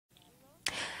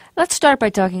Let's start by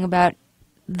talking about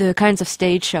the kinds of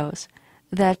stage shows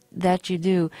that you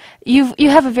do. You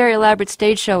have a very elaborate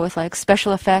stage show with like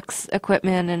special effects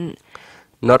equipment and...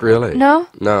 Not really. No?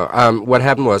 No. What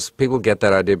happened was people get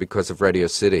that idea because of Radio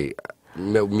City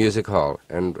Music Hall.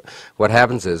 And what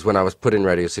happens is when I was put in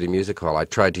Radio City Music Hall, I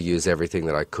tried to use everything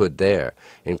that I could there,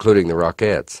 including the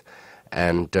Rockettes.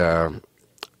 And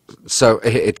so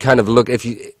it kind of looked...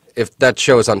 If that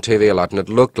show was on TV a lot, and it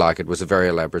looked like it was a very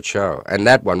elaborate show. And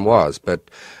that one was, but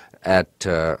at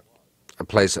a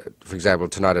place, for example,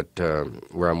 tonight at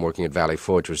where I'm working at Valley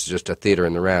Forge, which is just a theater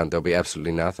in the round, there'll be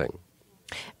absolutely nothing.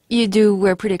 You do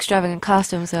wear pretty extravagant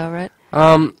costumes, though, right?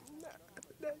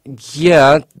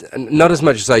 Yeah, not as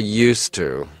much as I used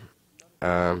to.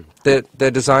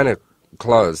 They're designer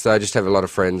clothes. I just have a lot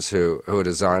of friends who are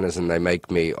designers, and they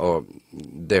make me, or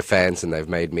they're fans, and they've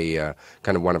made me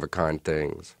kind of one-of-a-kind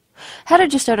things. How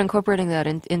did you start incorporating that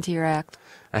into your act?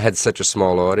 I had such a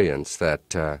small audience that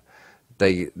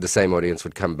the same audience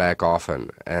would come back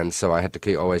often, and so I had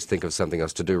to always think of something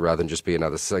else to do rather than just be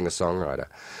another singer-songwriter.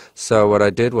 So what I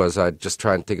did was I'd just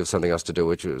try and think of something else to do,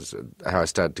 which was how I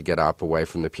started to get up away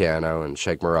from the piano and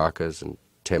shake maracas and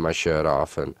tear my shirt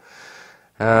off, and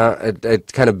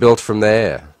it kind of built from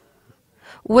there.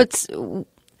 What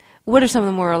are some of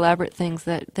the more elaborate things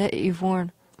that you've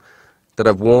worn? That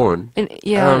I've worn?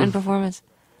 In performance.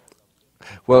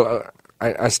 Well,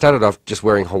 I started off just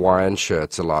wearing Hawaiian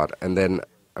shirts a lot, and then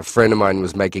a friend of mine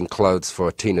was making clothes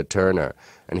for Tina Turner,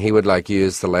 and he would like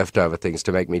use the leftover things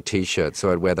to make me T-shirts,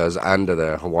 so I'd wear those under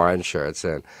the Hawaiian shirts,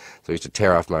 and so I used to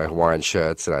tear off my Hawaiian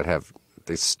shirts, and I'd have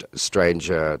these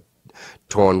strange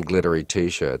torn glittery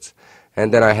T-shirts.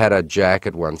 And then I had a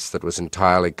jacket once that was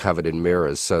entirely covered in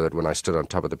mirrors, so that when I stood on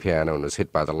top of the piano and was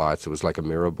hit by the lights, it was like a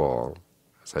mirror ball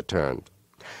as I turned,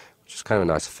 which is kind of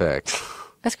a nice effect.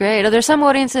 That's great. Are there some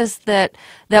audiences that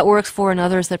works for and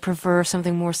others that prefer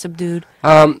something more subdued?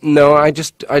 No, I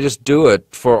just do it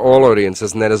for all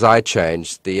audiences, and then as I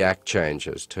change, the act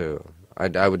changes too.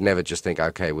 I would never just think,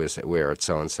 okay, we're at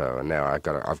so-and-so, and now I've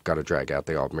got to drag out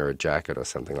the old mirrored jacket or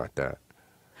something like that.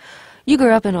 You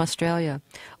grew up in Australia.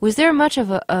 Was there much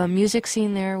of a music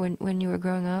scene there when you were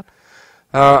growing up?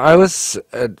 I was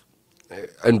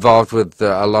involved with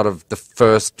a lot of the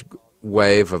first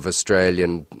wave of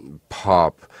Australian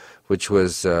pop, which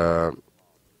was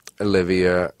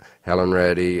Olivia, Helen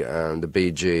Reddy, the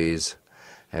Bee Gees,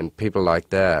 and people like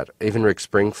that. Even Rick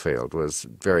Springfield was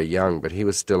very young, but he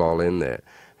was still all in there.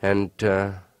 And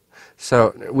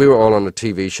so we were all on a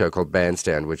TV show called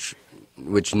Bandstand, which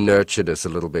nurtured us a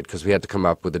little bit because we had to come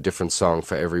up with a different song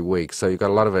for every week. So you got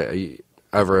a lot of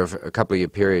over a couple of year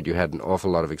period, you had an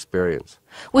awful lot of experience.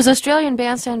 Was Australian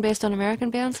Bandstand based on American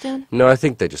Bandstand? No, I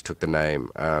think they just took the name.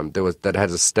 That had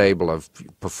a stable of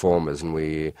performers, and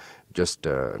we just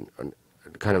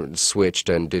kind of switched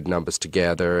and did numbers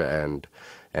together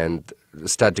and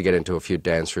started to get into a few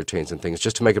dance routines and things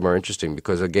just to make it more interesting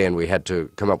because, again, we had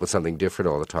to come up with something different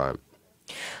all the time.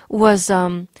 Was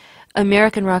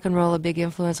American rock and roll a big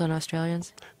influence on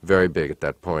Australians? Very big at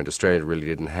that point. Australia really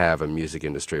didn't have a music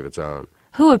industry of its own.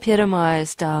 Who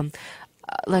epitomized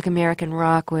like American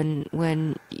rock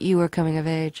when you were coming of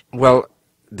age? Well,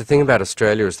 the thing about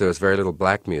Australia is there was very little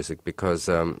black music because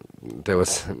there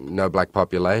was no black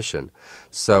population.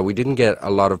 So we didn't get a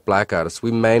lot of black artists.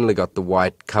 We mainly got the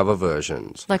white cover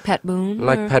versions. Like Pat Boone?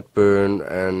 Like Pat Boone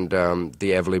and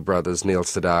the Everly Brothers, Neil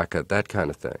Sedaka, that kind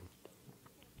of thing.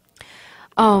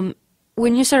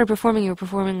 When you started performing, you were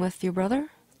performing with your brother?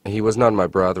 He was not my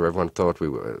brother. Everyone thought he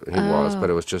was,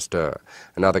 but it was just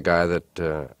another guy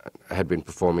that had been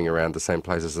performing around the same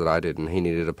places that I did, and he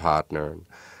needed a partner. And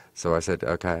so I said,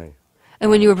 okay.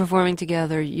 And when you were performing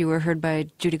together, you were heard by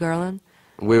Judy Garland?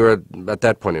 We were at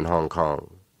that point in Hong Kong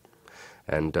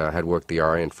and had worked the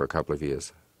Orient for a couple of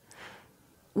years.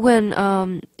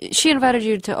 When she invited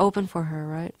you to open for her,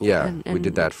 right? Yeah, and we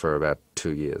did that for about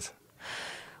 2 years.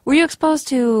 Were you exposed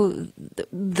to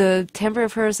the timbre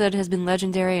of hers that has been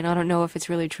legendary, and I don't know if it's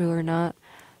really true or not?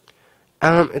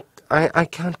 I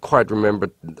can't quite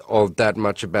remember all that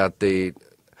much about the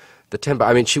timbre.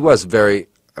 I mean, she was very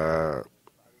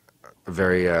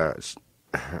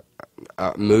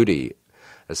moody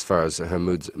as far as her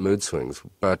mood swings,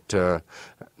 but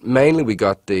mainly we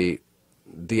got the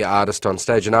artist on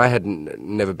stage, and I had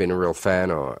never been a real fan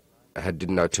or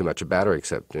didn't know too much about her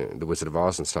except The Wizard of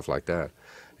Oz and stuff like that.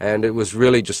 And it was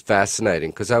really just fascinating,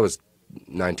 because I was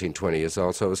 19, 20 years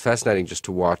old, so it was fascinating just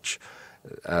to watch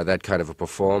that kind of a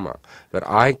performer. But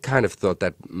I kind of thought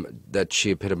that she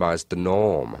epitomized the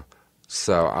norm.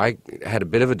 So I had a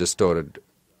bit of a distorted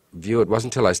view. It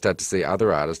wasn't until I started to see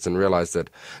other artists and realized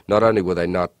that not only were they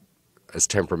not as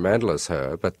temperamental as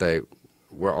her, but they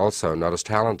were also not as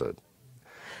talented.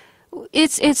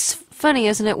 It's funny,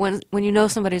 isn't it, when you know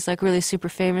somebody's like really super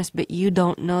famous, but you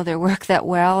don't know their work that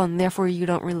well, and therefore you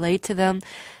don't relate to them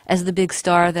as the big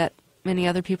star that many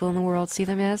other people in the world see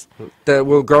them as?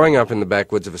 Well, growing up in the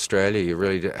backwoods of Australia, you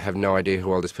really have no idea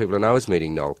who all these people are. And I was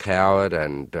meeting Noel Coward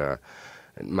and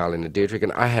Marlene Dietrich,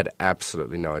 and I had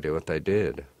absolutely no idea what they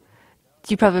did.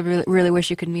 You probably really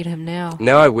wish you could meet him now.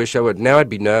 Now I wish I would. Now I'd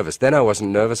be nervous. Then I wasn't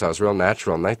nervous. I was real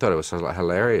natural, and they thought it was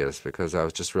hilarious because I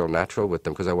was just real natural with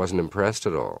them because I wasn't impressed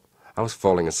at all. I was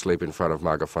falling asleep in front of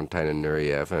Margot Fonteyn and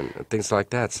Nureyev and things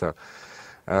like that. So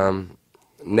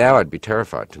now I'd be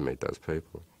terrified to meet those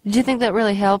people. Did you think that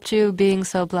really helped you, being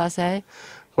so blasé?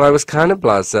 Well, I was kind of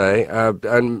blasé,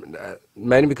 and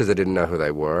mainly because I didn't know who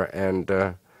they were,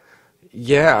 and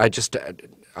yeah, I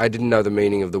didn't know the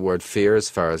meaning of the word fear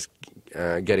as far as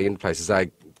getting into places.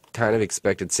 I kind of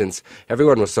expected, since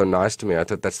everyone was so nice to me, I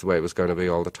thought that's the way it was going to be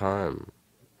all the time.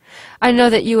 I know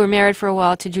that you were married for a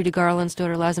while to Judy Garland's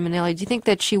daughter, Liza Minnelli. Do you think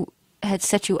that she had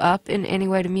set you up in any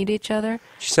way to meet each other?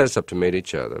 She set us up to meet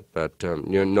each other, but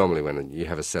normally when you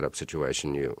have a set-up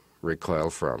situation, you recoil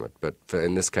from it. But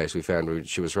in this case, we found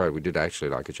she was right. We did actually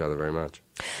like each other very much.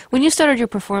 When you started your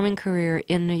performing career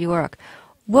in New York,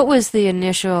 what was the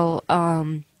initial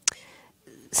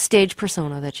stage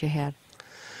persona that you had?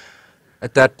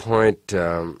 At that point,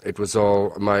 it was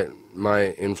all my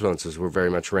influences were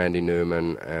very much Randy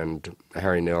Newman and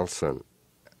Harry Nilsson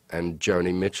and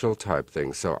Joni Mitchell type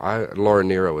things. So Laura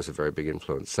Nyro was a very big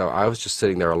influence. So I was just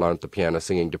sitting there alone at the piano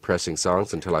singing depressing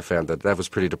songs until I found that was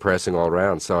pretty depressing all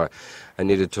around. So I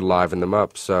needed to liven them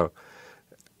up. So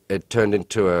it turned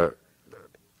into a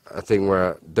thing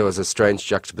where there was a strange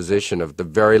juxtaposition of the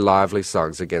very lively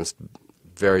songs against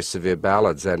very severe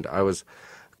ballads, and I was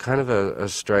kind of a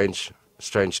strange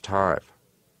type.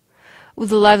 Were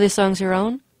the lively songs your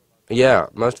own? Yeah,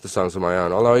 most of the songs were my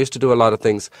own, although I used to do a lot of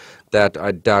things that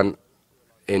I'd done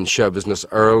in show business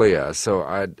earlier. So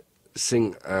I'd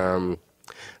sing some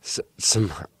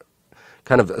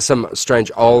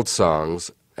strange old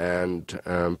songs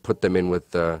and put them in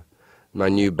with my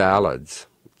new ballads.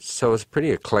 So it was a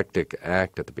pretty eclectic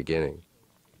act at the beginning.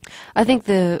 I think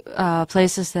the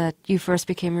places that you first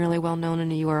became really well known in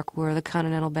New York were the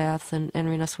Continental Baths and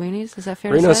Reno Sweeney's. Is that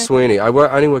fair to say? Reno Sweeney. I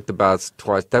only worked the Baths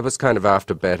twice. That was kind of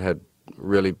after Bet had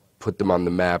really put them on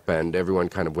the map, and everyone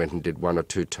kind of went and did one or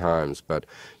two times. But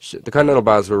the Continental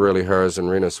Baths were really hers, and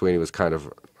Reno Sweeney was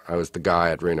I was the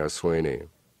guy at Reno Sweeney.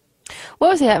 What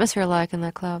was the atmosphere like in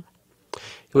that club?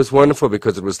 It was wonderful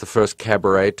because it was the first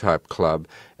cabaret-type club,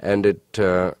 and it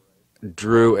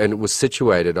drew, and it was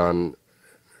situated on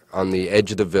the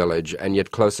edge of the village and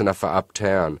yet close enough for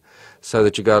uptown, so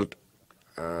that you got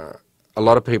a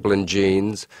lot of people in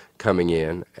jeans coming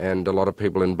in and a lot of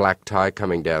people in black tie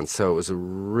coming down. So it was a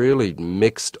really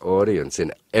mixed audience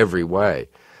in every way.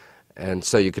 And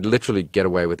so you could literally get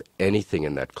away with anything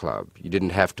in that club. You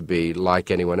didn't have to be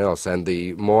like anyone else, and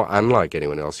the more unlike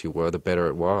anyone else you were, the better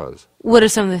it was. What are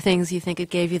some of the things you think it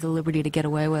gave you the liberty to get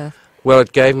away with? Well,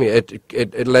 it gave me,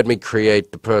 it let me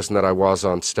create the person that I was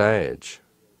on stage,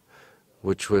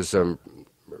 which was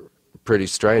pretty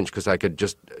strange because I could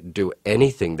just do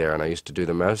anything there, and I used to do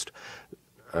the most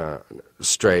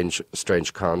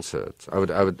strange concerts.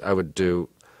 I would do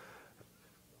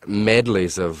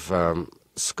medleys of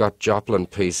Scott Joplin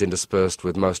piece interspersed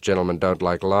with Most Gentlemen Don't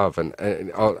Like Love and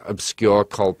obscure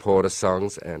Cole Porter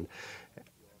songs, and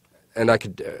I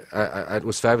could it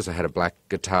was fabulous. I had a black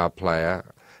guitar player,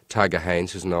 Tiger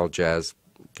Haynes, who's an old jazz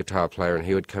guitar player, and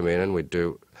he would come in and we'd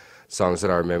do songs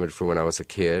that I remembered from when I was a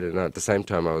kid, and at the same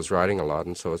time I was writing a lot,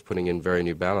 and so I was putting in very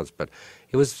new ballads, but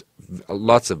it was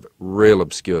lots of real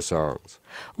obscure songs.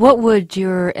 What would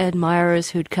your admirers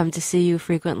who'd come to see you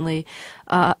frequently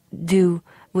do?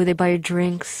 Would they buy you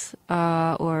drinks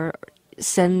or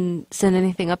send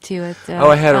anything up to you at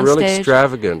I had a really stage?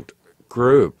 extravagant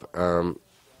group.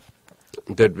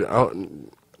 There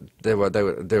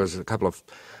was a couple of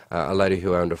a lady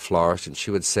who owned a florist, and she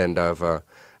would send over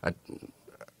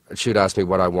she would ask me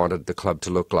what I wanted the club to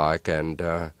look like, and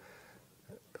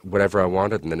whatever I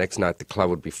wanted. And the next night the club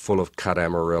would be full of cut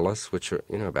amaryllis, which are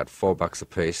about $4 a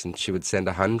piece, and she would send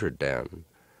 100 down.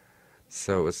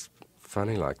 So it was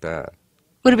funny like that.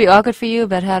 Would it be awkward for you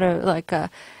about how to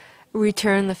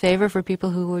return the favor for people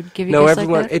who would give you gifts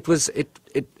everyone. like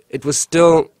that? It was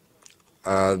still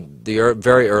the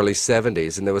very early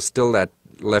 70s, and there was still that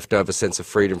leftover sense of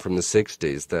freedom from the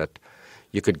 60s that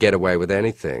you could get away with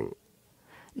anything.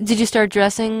 Did you start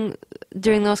dressing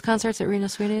during those concerts at Reno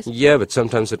Sweeney's? Yeah, but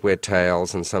sometimes I'd wear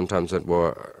tails, and sometimes I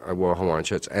wore Hawaiian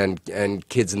shirts, and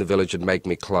kids in the village would make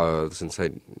me clothes and say,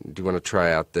 "Do you want to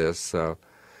try out this?" So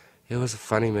it was a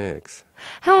funny mix.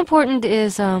 How important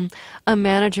is a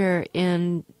manager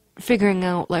in figuring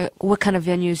out like what kind of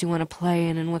venues you want to play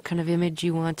in and what kind of image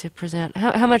you want to present?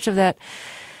 How much of that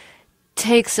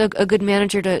takes a good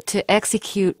manager to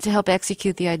help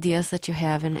execute the ideas that you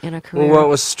have in a career? Well, what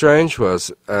was strange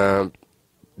was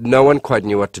no one quite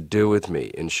knew what to do with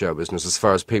me in show business as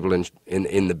far as people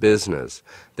in the business.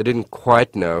 They didn't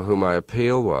quite know who my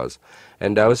appeal was.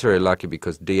 And I was very lucky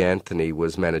because D. Anthony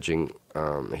was managing,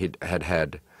 he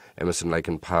had Emerson, Lake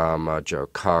and Palmer, Joe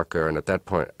Cocker, and at that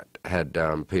point had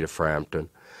Peter Frampton.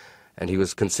 And he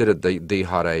was considered the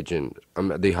hot agent,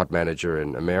 the hot manager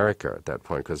in America at that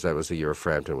point, because that was the year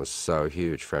Frampton was so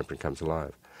huge, Frampton Comes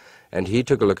Alive. And he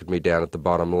took a look at me down at the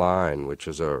Bottom Line, which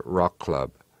was a rock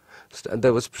club.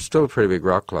 That was still a pretty big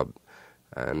rock club.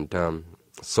 And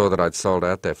saw that I'd sold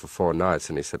out there for 4 nights,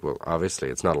 and he said, well, obviously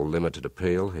it's not a limited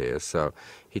appeal here. So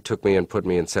he took me and put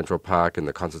me in Central Park in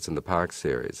the Concerts in the Park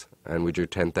series, and we drew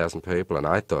 10,000 people, and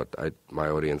I thought my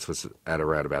audience was at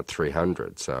around about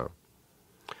 300. So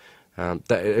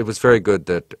it was very good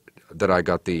that I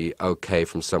got the okay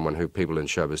from someone who people in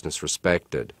show business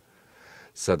respected.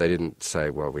 So they didn't say,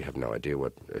 well, we have no idea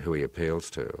who he appeals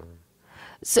to.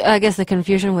 So I guess the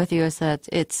confusion with you is that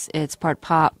it's part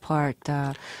pop, part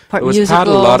musicals. It was part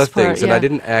of a lot of things, yeah. and I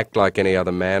didn't act like any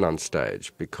other man on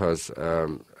stage because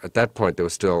at that point there were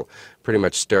still pretty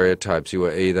much stereotypes. You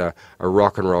were either a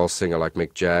rock and roll singer like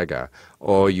Mick Jagger,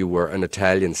 or you were an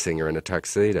Italian singer in a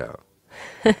tuxedo.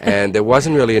 And there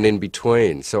wasn't really an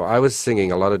in-between. So I was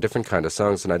singing a lot of different kind of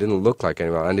songs, and I didn't look like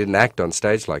anyone. I didn't act on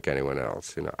stage like anyone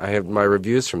else. You know, I have my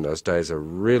reviews from those days are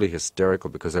really hysterical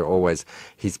because they're always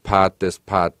he's part this,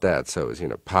 part that. So it was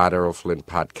part Errol Flynn,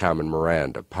 part Carmen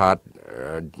Miranda, part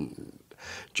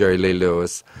Jerry Lee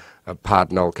Lewis,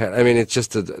 part Noel Cat. I mean, it's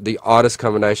just the oddest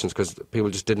combinations because people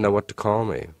just didn't know what to call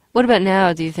me. What about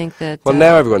now? Do you think that... Well,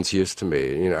 now everyone's used to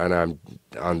me, and I'm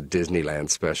on Disneyland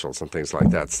specials and things like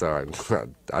that, so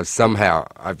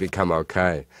I've become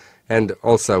okay. And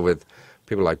also with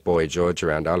people like Boy George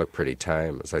around, I look pretty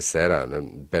tame. As I said,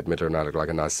 Bette Midler and I look like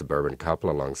a nice suburban couple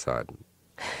alongside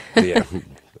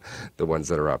the ones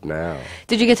that are up now.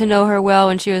 Did you get to know her well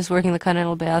when she was working the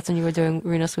Continental Baths and you were doing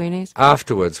Reno Sweeney's?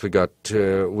 Afterwards, we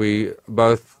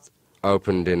both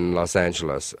opened in Los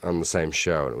Angeles on the same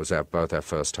show, and it was both our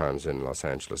first times in Los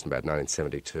Angeles in about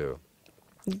 1972.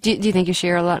 Do you think you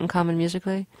share a lot in common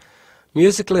musically?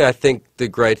 Musically, I think the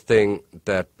great thing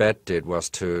that Bette did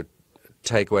was to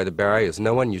take away the barriers.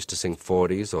 No one used to sing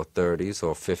 40s or 30s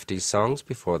or 50s songs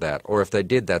before that, or if they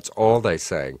did, that's all they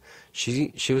sang.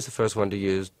 She was the first one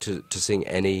to sing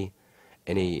any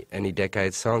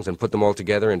decade songs and put them all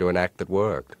together into an act that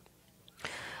worked.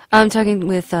 I'm talking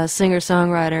with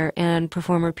singer-songwriter and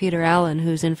performer Peter Allen,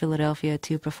 who's in Philadelphia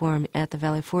to perform at the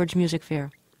Valley Forge Music Fair.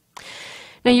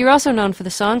 Now, you're also known for the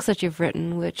songs that you've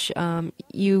written, which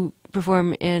you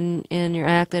perform in your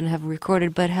act and have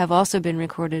recorded, but have also been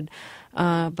recorded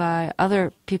by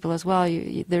other people as well.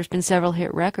 There's been several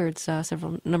hit records,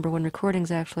 several #1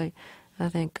 recordings, actually, I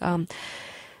think.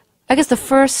 I guess the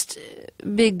first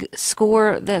big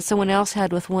score that someone else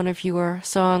had with one of your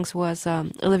songs was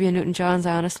Olivia Newton-John's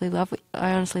I Honestly Love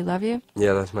You.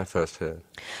 Yeah, that's my first hit.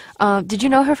 Did you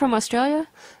know her from Australia?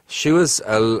 She was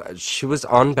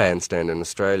on Bandstand in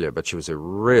Australia, but she was a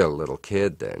real little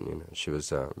kid then. She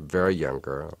was a very young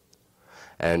girl.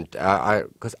 And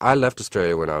because I left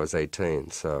Australia when I was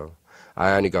 18, so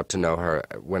I only got to know her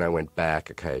when I went back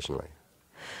occasionally.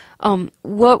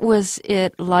 What was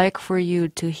it like for you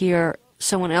to hear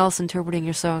someone else interpreting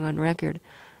your song on record?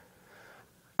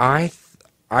 I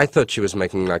thought she was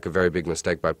making like a very big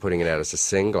mistake by putting it out as a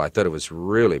single. I thought it was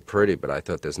really pretty, but I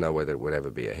thought there's no way that it would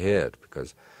ever be a hit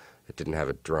because it didn't have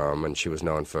a drum, and she was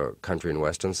known for country and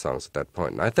western songs at that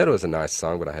point. And I thought it was a nice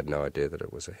song, but I had no idea that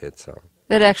it was a hit song.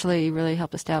 That actually really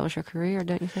helped establish her career,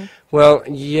 don't you think? Well,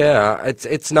 yeah,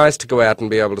 it's nice to go out and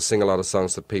be able to sing a lot of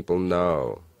songs that people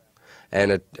know.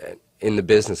 And in the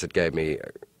business, it gave me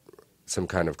some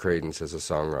kind of credence as a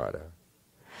songwriter.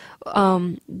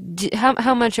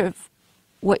 How much of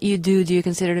what you do you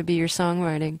consider to be your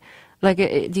songwriting? Like,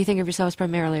 do you think of yourself as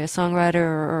primarily a songwriter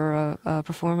or a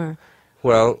performer?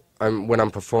 Well, when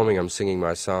I'm performing, I'm singing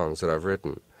my songs that I've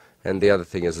written. And the other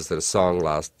thing is that a song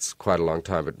lasts quite a long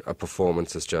time, but a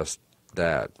performance is just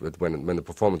that. When the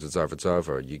performance is over, it's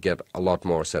over. You get a lot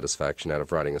more satisfaction out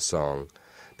of writing a song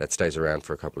that stays around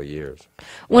for a couple of years.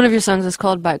 One of your songs is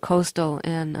called Bi-Coastal,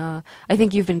 and I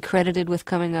think you've been credited with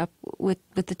coming up with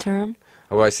the term.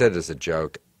 Well, I said it as a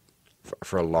joke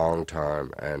for a long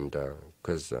time, and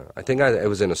because I think it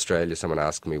was in Australia, someone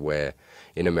asked me where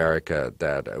in America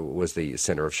that was the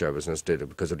center of show business,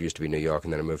 because it used to be New York,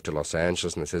 and then it moved to Los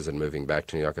Angeles, and it says, and moving back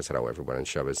to New York, I said, oh, everyone in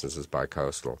show business is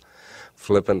bi-coastal,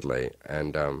 flippantly,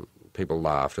 and people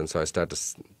laughed, and so I started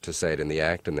to say it in the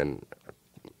act, and then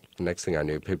the next thing I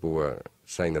knew, people were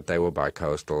saying that they were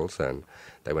bi-coastals, and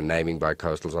they were naming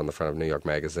bi-coastals on the front of New York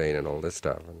Magazine and all this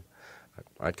stuff. And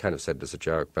I'd kind of said it as a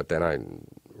joke, but then I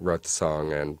wrote the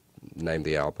song and named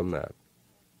the album that.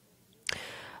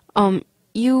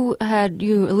 You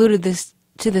alluded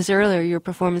to this earlier, your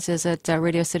performances at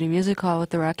Radio City Music Hall with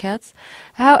the Rockettes.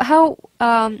 How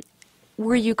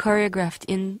were you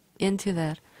choreographed into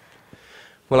that?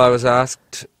 Well, I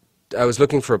was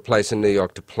looking for a place in New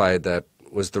York to play that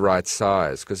was the right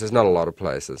size, because there's not a lot of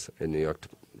places in New York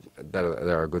that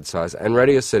are a good size. And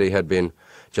Radio City had been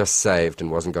just saved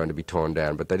and wasn't going to be torn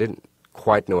down, but they didn't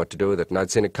quite know what to do with it. And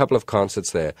I'd seen a couple of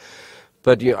concerts there.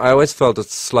 But I always felt a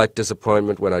slight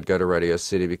disappointment when I'd go to Radio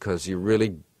City, because you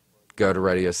really go to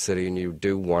Radio City and you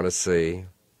do want to see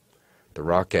the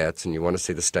Rockettes, and you want to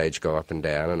see the stage go up and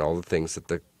down and all the things that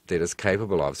the theatre's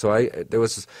capable of. So there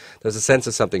was a sense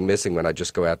of something missing when I'd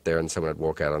just go out there and someone would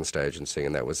walk out on stage and sing,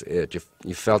 and that was it.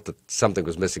 You felt that something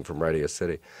was missing from Radio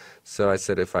City. So I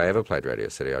said if I ever played Radio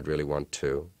City, I'd really want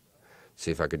to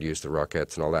see if I could use the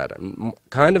Rockettes and all that.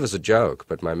 Kind of as a joke,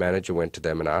 but my manager went to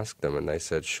them and asked them, and they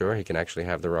said, sure, he can actually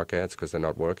have the Rockettes because they're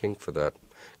not working for the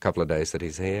couple of days that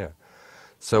he's here.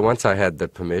 So once I had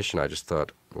that permission, I just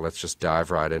thought, well, let's just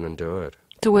dive right in and do it.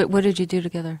 So what did you do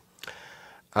together?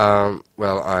 Well,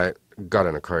 I got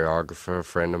in a choreographer, a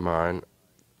friend of mine,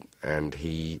 and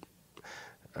he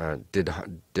did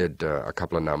a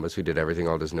couple of numbers. We did Everything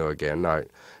Old Is New Again. I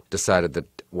decided that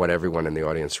what everyone in the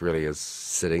audience really is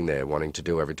sitting there wanting to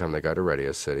do every time they go to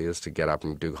Radio City is to get up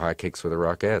and do high kicks with the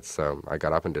Rockettes. So I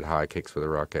got up and did high kicks with the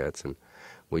Rockettes, and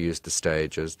we used the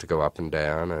stages to go up and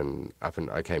down, and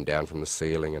I came down from the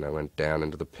ceiling, and I went down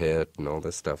into the pit and all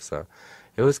this stuff. So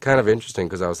it was kind of interesting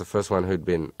because I was the first one who'd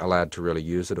been allowed to really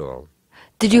use it all.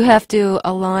 Did you have to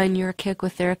align your kick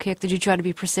with their kick? Did you try to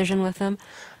be precision with them?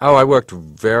 Oh, I worked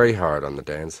very hard on the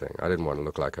dancing. I didn't want to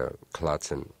look like a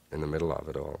klutz in the middle of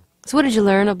it all. So what did you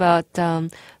learn about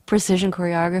precision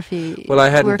choreography? Well, I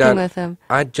hadn't working with them?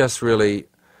 I'd just really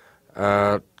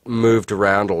moved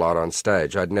around a lot on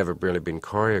stage. I'd never really been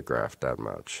choreographed that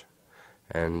much.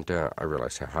 And I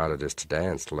realized how hard it is to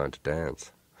dance, to learn to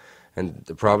dance. And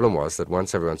the problem was that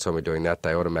once everyone saw me doing that,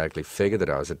 they automatically figured that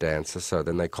I was a dancer. So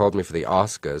then they called me for the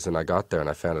Oscars, and I got there and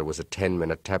I found it was a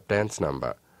 10-minute tap dance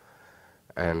number.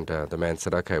 And the man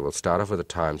said, okay, we'll start off with a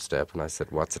time step. And I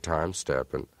said, what's a time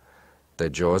step? And their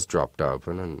jaws dropped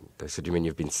open, and they said, you mean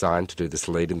you've been signed to do this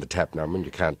lead in the tap number and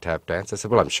you can't tap dance? I said,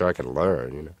 well, I'm sure I can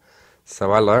learn, you know.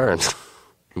 So I learned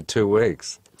in 2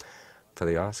 weeks for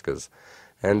the Oscars.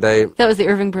 And they... That was the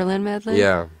Irving Berlin medley?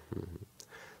 Yeah.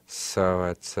 So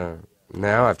it's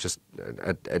now I've just,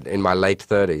 in my late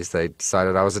 30s, they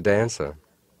decided I was a dancer.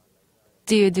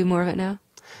 Do you do more of it now?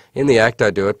 In the act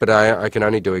I do it, but I can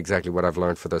only do exactly what I've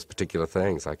learned for those particular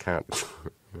things. I can't.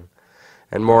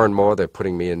 And more they're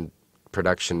putting me in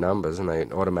production numbers, and they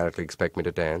automatically expect me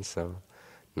to dance, so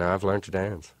now I've learned to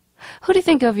dance. Who do you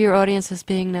think of your audience as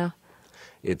being now?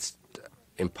 It's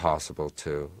impossible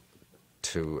to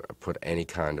put any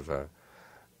kind of a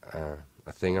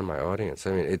thing on my audience.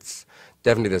 I mean, it's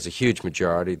definitely, there's a huge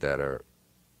majority that are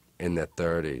in their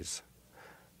 30s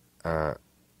and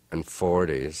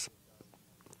 40s,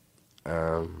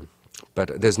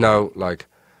 but there's no, like,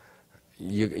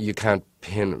 you can't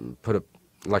put a,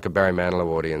 like a Barry Manilow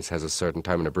audience has a certain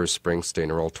time, and a Bruce Springsteen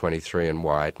are all 23 and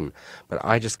white, but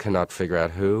I just cannot figure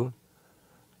out who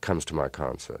comes to my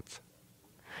concerts.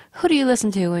 Who do you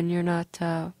listen to when you're not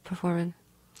performing?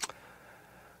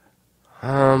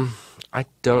 I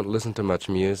don't listen to much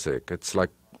music. It's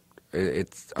like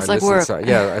it's I like work.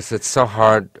 It's so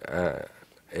hard.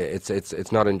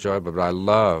 It's not enjoyable, but I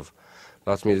love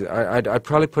lots of music. I'd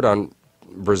probably put on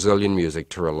Brazilian music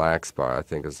to relax by. I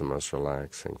think is the most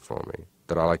relaxing for me,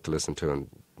 that I like to listen to,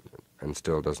 and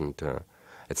still doesn't.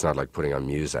 It's not like putting on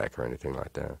music or anything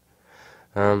like that.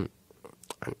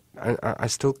 I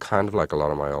still kind of like a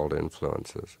lot of my old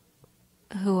influences.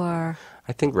 Who are?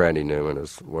 I think Randy Newman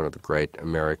is one of the great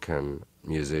American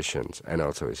musicians, and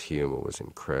also his humor was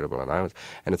incredible. And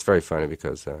it's very funny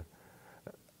because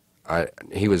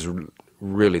he was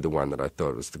really the one that I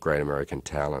thought was the great American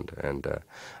talent. And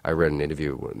I read an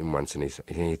interview with him once, and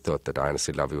he thought that I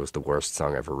Honestly Love You was the worst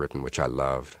song ever written, which I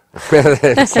loved.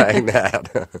 Saying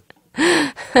that.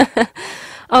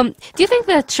 Do you think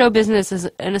that show business is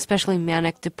an especially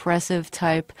manic, depressive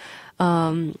type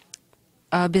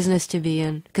business to be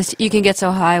in? Because you can get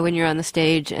so high when you're on the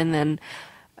stage, and then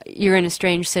you're in a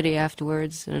strange city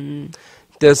afterwards. And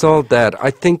there's all that. I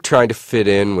think trying to fit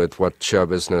in with what show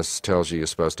business tells you you're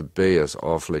supposed to be is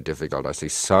awfully difficult. I see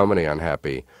so many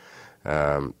unhappy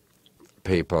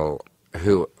people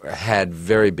who had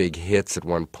very big hits at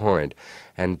one point,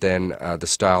 and then the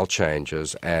style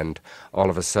changes, and all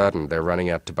of a sudden they're running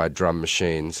out to buy drum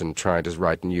machines and trying to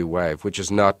write new wave, which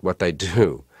is not what they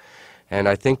do. And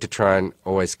I think to try and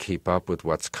always keep up with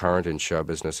what's current in show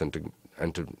business and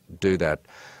to do that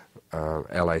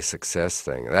LA success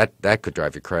thing, that could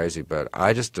drive you crazy. But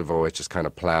I just have always just kind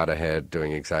of plowed ahead,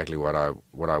 doing exactly what I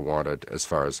wanted as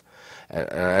far as,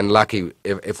 and lucky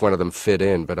if one of them fit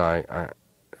in. But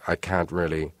I can't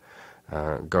really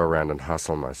go around and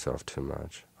hustle myself too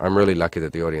much. I'm really lucky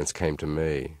that the audience came to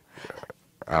me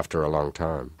after a long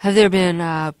time. Have there been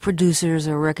producers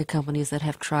or record companies that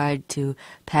have tried to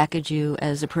package you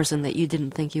as a person that you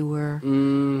didn't think you were?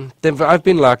 I've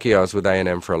been lucky. I was with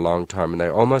A&M for a long time, and they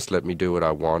almost let me do what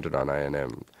I wanted on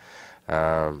A&M.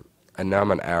 And now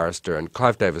I'm an Arista, and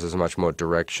Clive Davis is a much more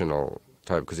directional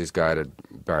type because he's guided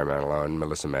Barry Manilow and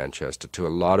Melissa Manchester to a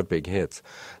lot of big hits.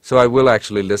 So I will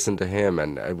actually listen to him,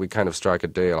 and we kind of strike a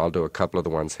deal. I'll do a couple of the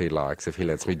ones he likes if he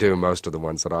lets me do most of the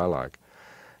ones that I like.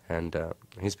 And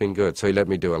he's been good. So he let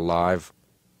me do a live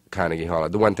Carnegie Hall.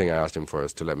 The one thing I asked him for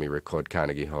is to let me record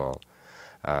Carnegie Hall.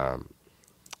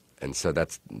 And so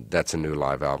that's a new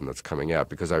live album that's coming out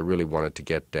because I really wanted to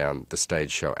get down the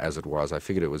stage show as it was. I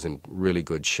figured it was in really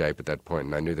good shape at that point,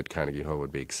 and I knew that Carnegie Hall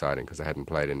would be exciting because I hadn't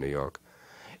played in New York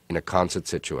in a concert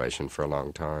situation for a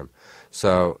long time.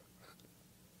 So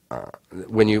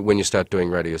when you start doing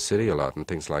Radio City a lot and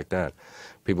things like that,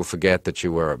 people forget that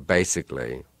you were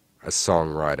basically a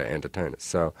songwriter, entertainer.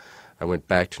 So I went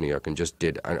back to New York and just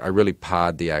I really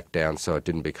pared the act down so it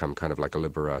didn't become kind of like a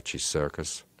Liberace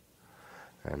circus.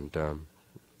 And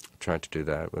tried to do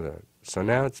that with it. So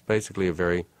now it's basically a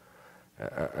very,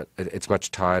 it's much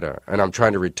tighter. And I'm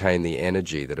trying to retain the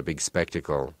energy that a big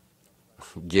spectacle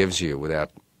gives you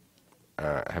without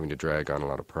having to drag on a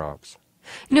lot of props.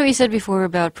 You know what you said before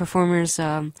about performers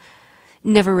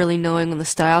never really knowing when the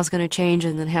style's going to change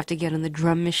and then have to get on the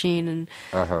drum machine and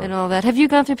all that. Have you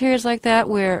gone through periods like that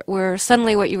where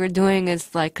suddenly what you were doing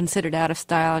is like considered out of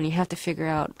style and you have to figure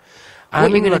out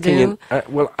what you're going to do?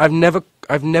 Well, I've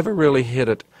never really hit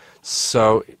it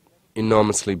so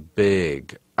enormously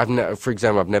big. For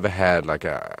example, I've never had like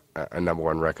a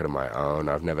 #1 record of my own.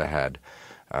 I've never had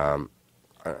a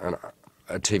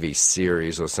TV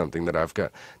series or something that I've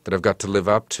got to live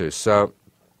up to. So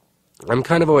I'm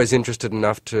kind of always interested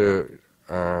enough to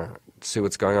see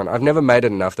what's going on. I've never made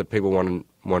it enough that people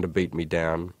want to beat me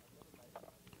down,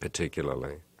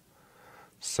 particularly.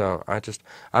 So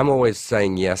I'm always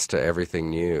saying yes to everything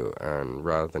new, and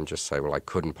rather than just say, well, I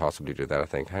couldn't possibly do that, I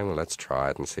think, hey, well, let's try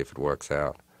it and see if it works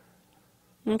out.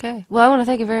 Okay. Well, I want to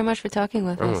thank you very much for talking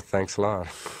with us. Oh, thanks a lot.